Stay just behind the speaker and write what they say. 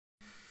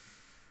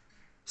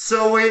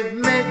So we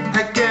meet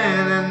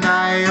again and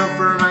I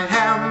offer my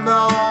hand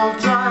all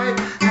dry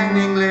and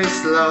English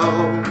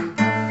slow.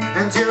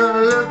 And you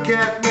look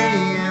at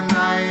me and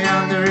I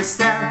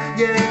understand,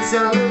 yeah, it's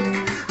a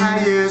look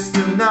I used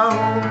to know.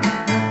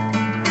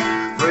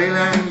 3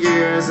 long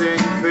years in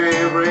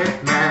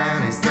favorite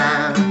man is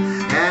that.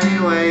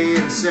 Anyway,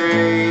 you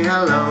say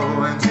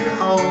hello and you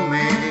hold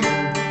me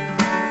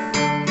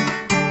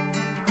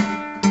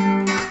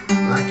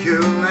like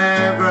you'll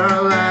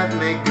never let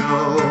me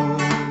go.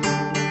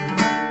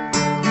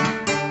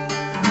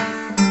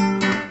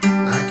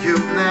 Like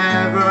you'll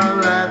never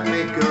let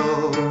me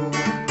go.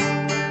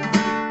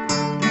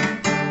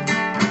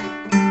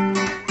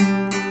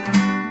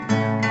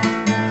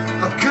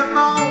 Oh, come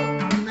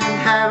on and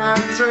have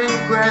a drink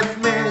with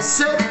me.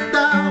 Sit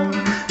down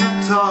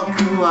and talk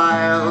a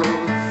while.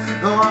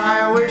 Oh,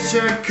 I wish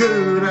I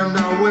could and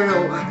I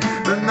will,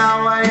 but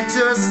now I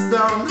just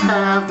don't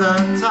have the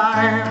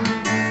time.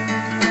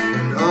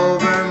 And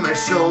over my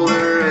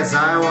shoulder as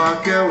I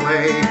walk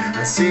away,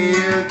 I see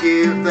you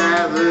give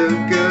that look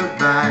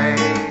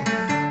goodbye.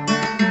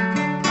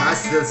 I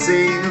still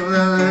see the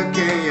look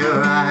in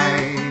your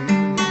eye.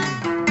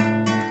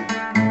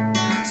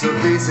 So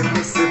busy,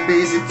 Mr.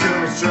 Busy, too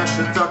much rush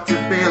to talk to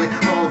Billy.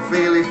 All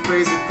really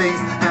crazy things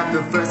have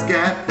to first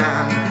get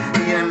done.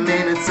 In a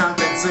minute,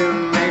 sometime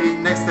soon, maybe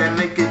next time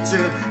make it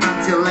true.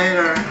 Until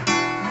later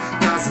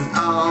doesn't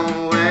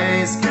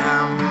always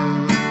come.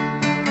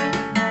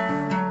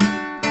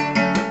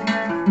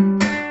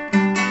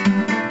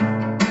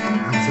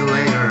 Until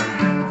later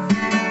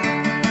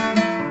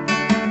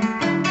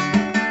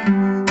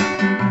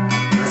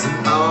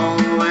doesn't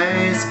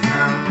always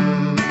come.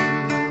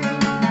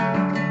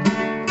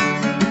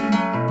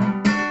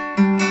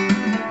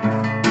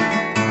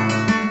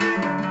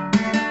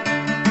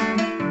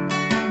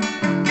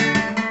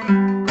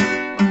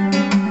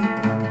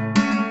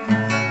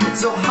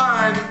 So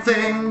hard to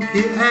think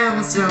it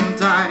ends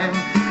sometime,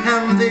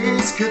 and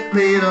this could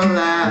be the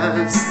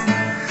last.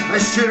 I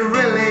should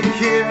really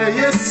hear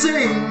you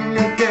sing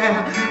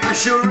again. I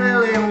should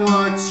really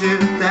watch you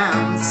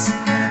dance,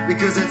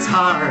 because it's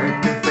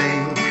hard to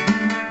think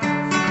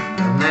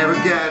I'll never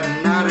get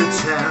another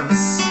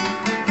chance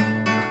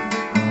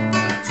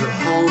to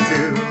hold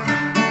you,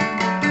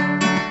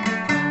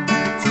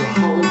 to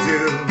hold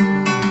you.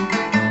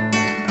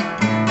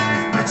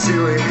 I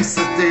chilly,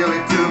 Mr. Daily,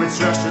 too much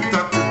rush to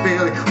talk to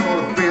Billy. All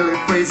the really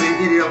crazy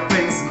idiot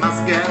things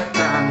must get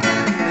done.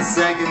 In a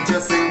second,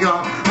 just ain't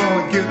gone.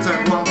 All good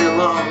time won't be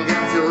long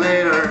until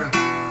later.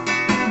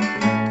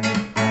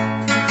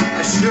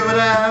 I should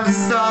have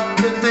stopped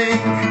to think,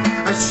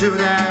 I should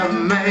have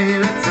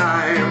made a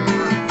time.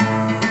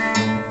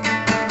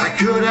 I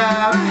could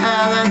have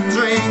had a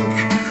drink,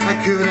 I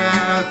could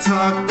have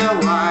talked a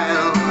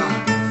while.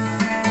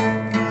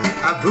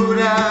 I would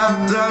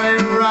have done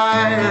it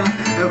right,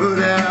 I would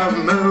have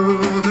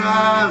moved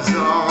us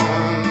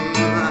on.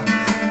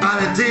 But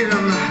I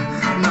didn't,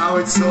 now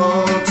it's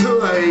all too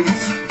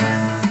late.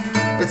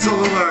 It's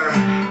over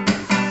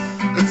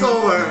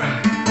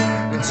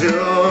and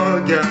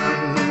you're gone.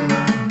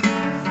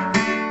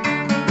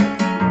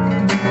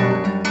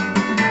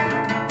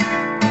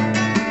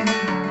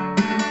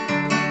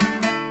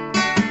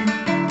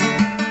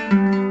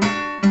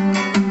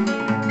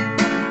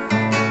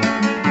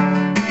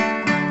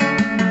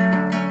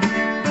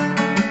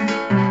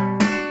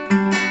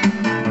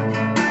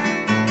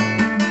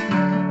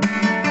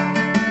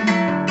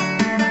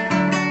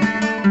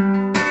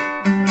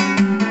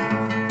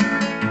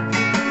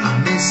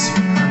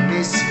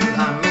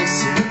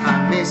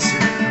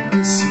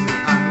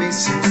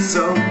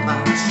 So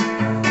much.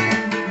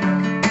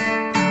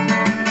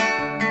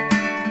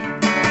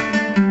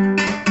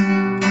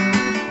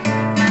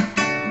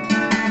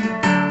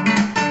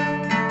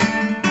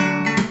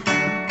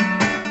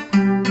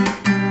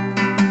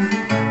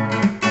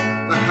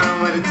 But how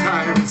many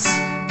times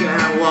can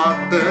I walk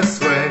this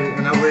way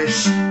and I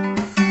wish,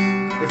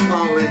 if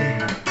only.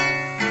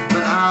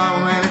 But how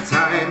many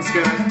times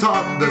can I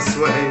talk this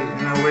way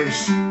and I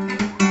wish,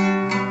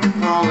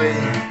 if only.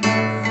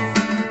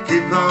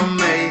 Keep on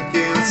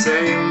making the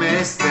same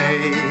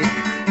mistake,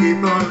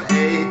 keep on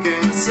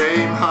aching the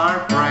same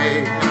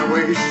heartbreak. And I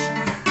wish,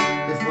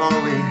 if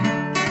only,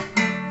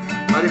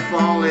 but if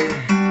only